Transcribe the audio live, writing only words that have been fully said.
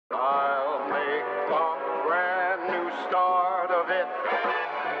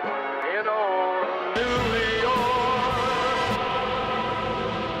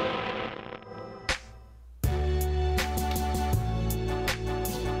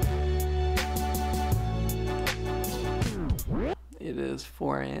is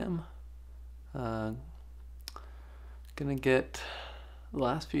 4 a.m. Gonna get the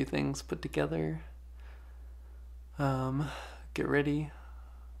last few things put together, get ready,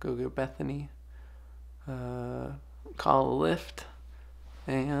 go get Bethany, call a lift,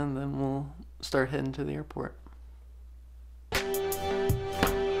 and then we'll start heading to the airport.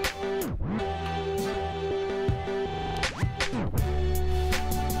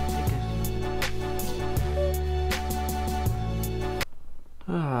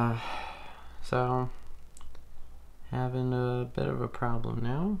 So having a bit of a problem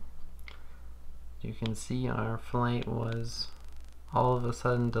now. You can see our flight was all of a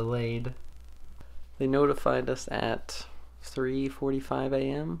sudden delayed. They notified us at 3:45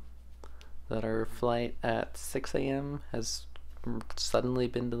 a.m. that our flight at 6 a.m. has suddenly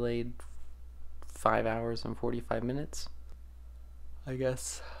been delayed 5 hours and 45 minutes. I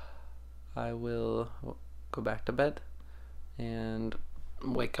guess I will go back to bed and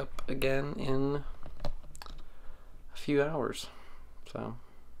wake up again in a few hours. So,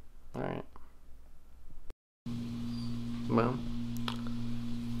 alright. Well,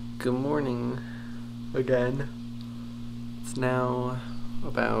 good morning again. It's now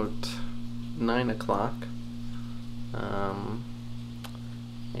about 9 o'clock.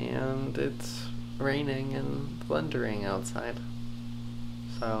 And it's raining and thundering outside.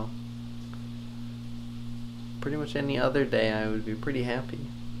 So, pretty much any other day I would be pretty happy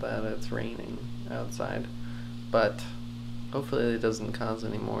that it's raining outside. But hopefully it doesn't cause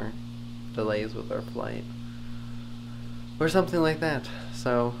any more delays with our flight or something like that.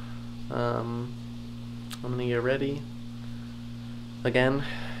 So I'm gonna get ready again,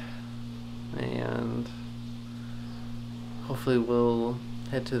 and hopefully we'll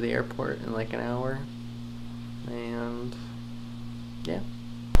head to the airport in like an hour. And yeah,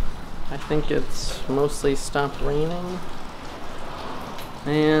 I think it's mostly stopped raining,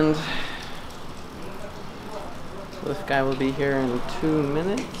 and this guy will be here in 2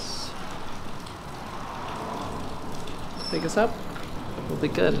 minutes. Pick us up. We'll be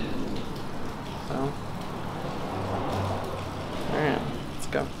good. So, alright, let's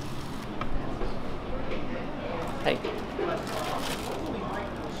go. Hey.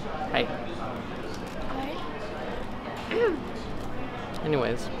 Hey. Hi.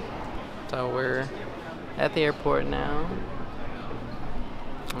 Anyways, so we're at the airport now,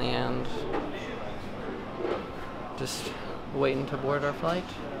 and just waiting to board our flight,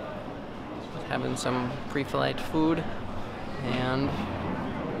 having some pre-flight food, and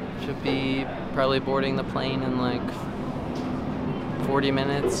should be probably boarding the plane in like 40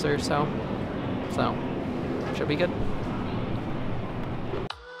 minutes or so. So, should be good.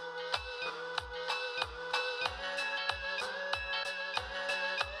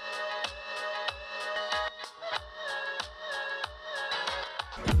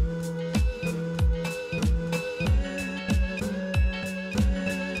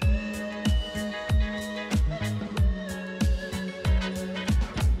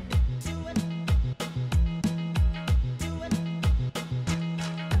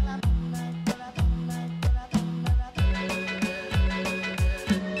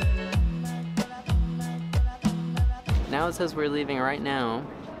 Now it says we're leaving right now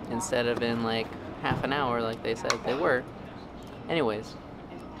instead of in like half an hour like they said they were. Anyways,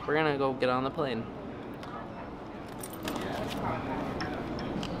 we're gonna go get on the plane.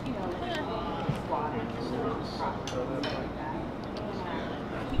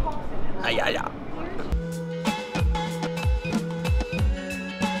 Ay, ay, ay.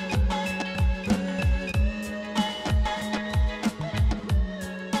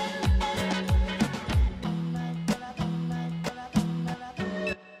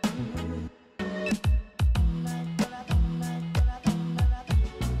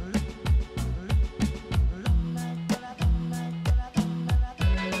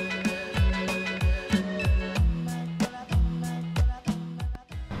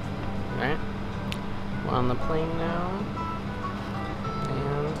 Alright, we're on the plane now,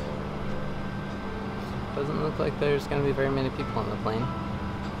 and doesn't look like there's going to be very many people on the plane,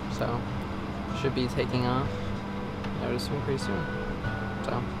 so should be taking off, I would assume, pretty soon.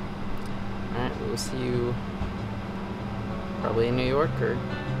 So, alright, we'll see you probably in New York or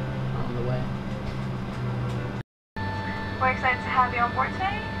on the way. We're excited to have you on board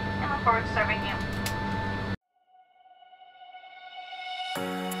today and look forward to serving you.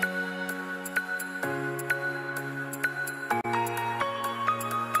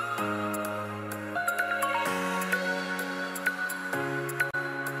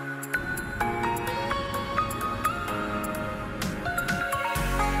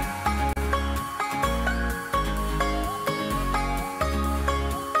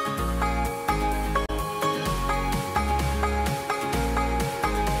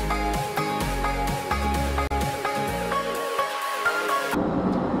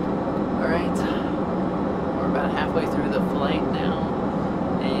 flight now,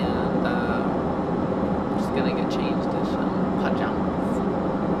 and just gonna get changed in some pajamas.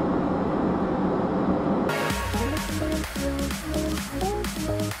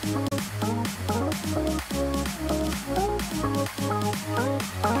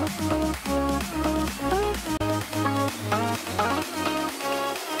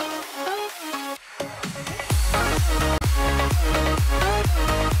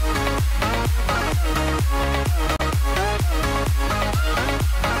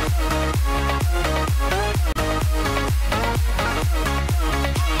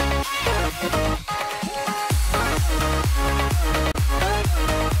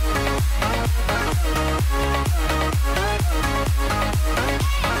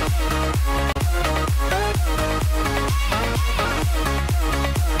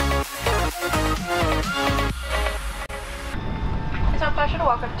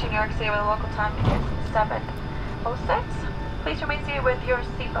 Welcome to New York City, where the local time is 7:06. Please remain seated with your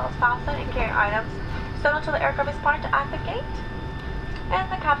seatbelts fastened and carry items stowed until the aircraft is parked at the gate.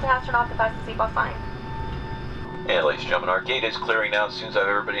 And the captain has turned off the fasten seatbelt sign. And ladies and gentlemen, our gate is clearing now. As soon as I have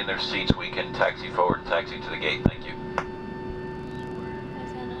everybody in their seats, we can taxi forward, taxi to the gate. Thank you.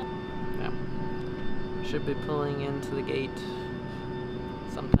 Yeah. Should be pulling into the gate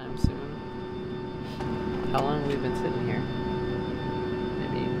sometime soon. How long have we been sitting here?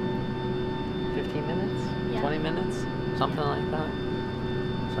 15 minutes? Yeah. 20 minutes? Something like that.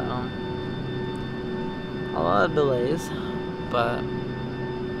 So, a lot of delays, but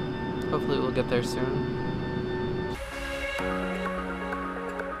hopefully we'll get there soon.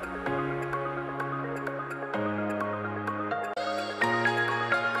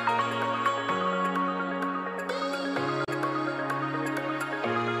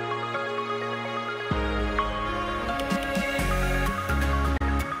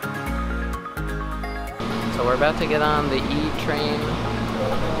 So we're about to get on the E train,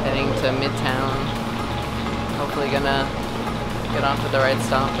 heading to Midtown. Hopefully gonna get off at the right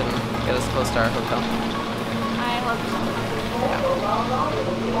stop and get us close to our hotel. I hope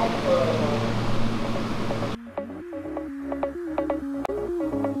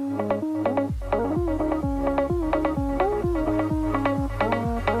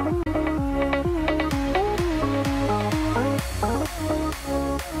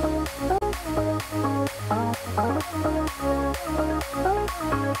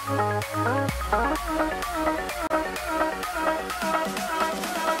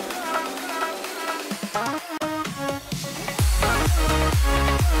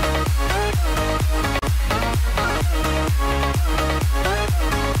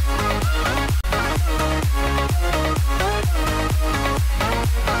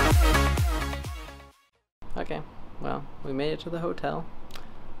Okay, well, we made it to the hotel,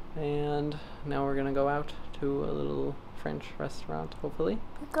 and now we're gonna go out to a little French restaurant, hopefully.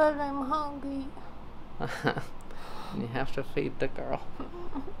 because I'm hungry. You have to feed the girl.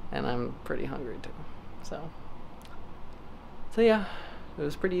 And I'm pretty hungry too. So yeah, it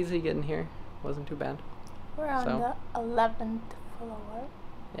was pretty easy getting here. Wasn't too bad. We're on So? the 11th floor.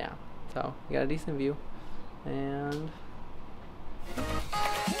 Yeah, so we got a decent view. And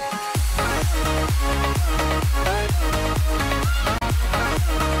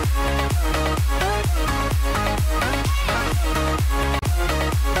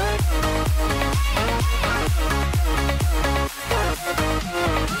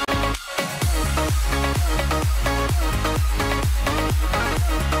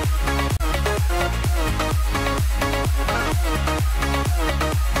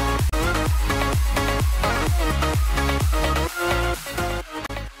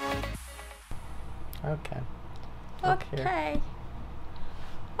okay. Look here. Okay.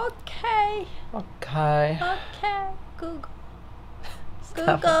 Okay. Okay. Okay. Google.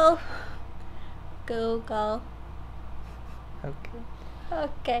 Stop. Google. Google. Okay.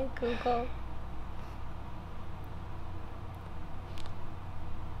 Okay, Google.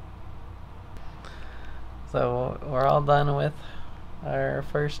 So we're all done with our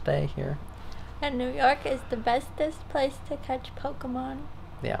first day here. And New York is the bestest place to catch Pokemon.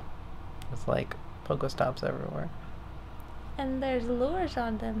 Yeah. It's like Pokestops everywhere. And there's lures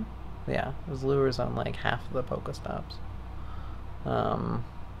on them. Yeah, there's lures on like half of the Pokestops. So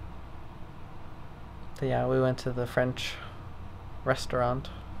yeah, we went to the French restaurant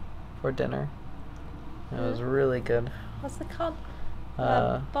for dinner. It was really good. What's it called? Uh,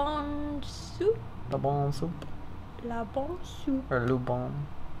 La Bonne Soup? Le Bon Soup La Bonne Soup. or Le Bon.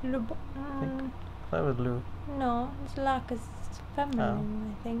 Le bon. think. That was Lou. No, it's La 'cause it's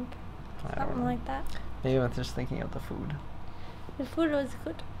feminine, I think. I don't Something know. like that. Maybe I was just thinking of the food. The food was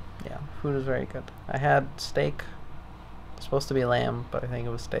good. Yeah, food was very good. I had steak supposed to be lamb, but I think it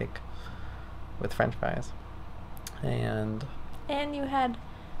was steak with French fries. And you had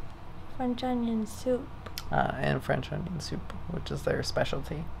French onion soup. and French onion soup, which is their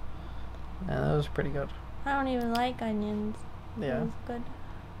specialty. And that was pretty good. I don't even like onions. Yeah. It was good.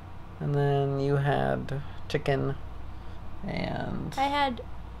 And then you had chicken and I had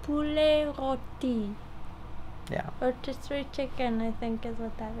poulet rôti. yeah. Rotisserie chicken, I think is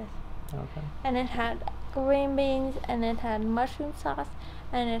what that is. Okay. And it had green beans, and it had mushroom sauce,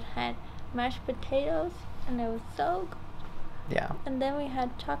 and it had mashed potatoes, and it was so good. Yeah. And then we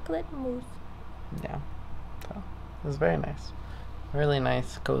had chocolate mousse. Yeah. So it was very nice. Really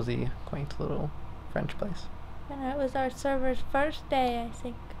nice, cozy, quaint little French place. And it was our server's first day, I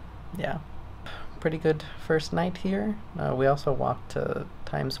think. Yeah. Pretty good first night here. We also walked to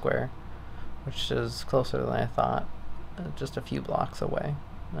Times Square, which is closer than I thought, just a few blocks away,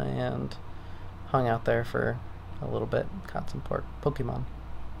 and hung out there for a little bit. Caught some Pokemon.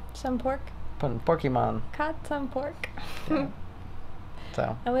 Some pork. Pokemon. Caught some pork. Yeah.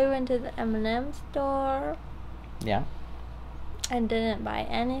 So And we went to the M&M store yeah, and didn't buy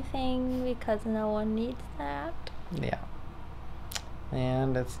anything because no one needs that. yeah.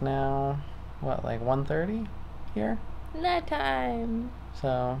 And it's now what, like 1:30 here? Night time.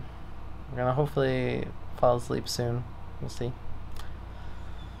 So we're gonna hopefully fall asleep soon. We'll see.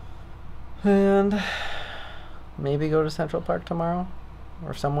 And maybe go to Central Park tomorrow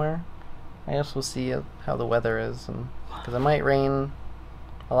or somewhere. I guess we'll see how the weather is, and because it might rain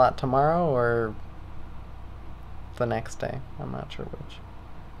a lot tomorrow or the next day. I'm not sure which.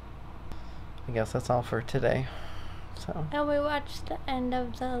 I guess that's all for today. So And we watched the end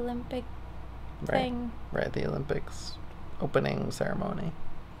of the Olympic thing. right, the Olympics opening ceremony.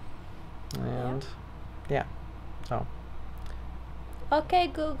 And yeah. So Okay,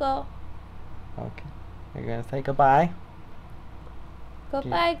 Google. okay. You're gonna say goodbye?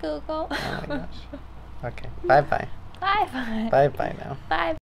 Goodbye, Google. Oh my gosh. Okay. Bye bye. Bye-bye. Bye bye now.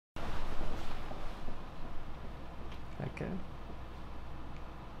 Bye. Okay.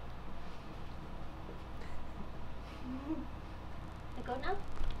 I go now?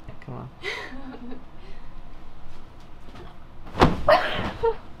 Come on.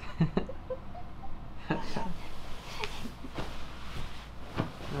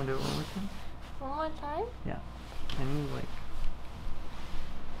 You wanna do it one more time? One more time? Yeah. Can you like?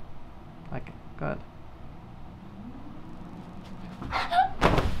 Okay. Good.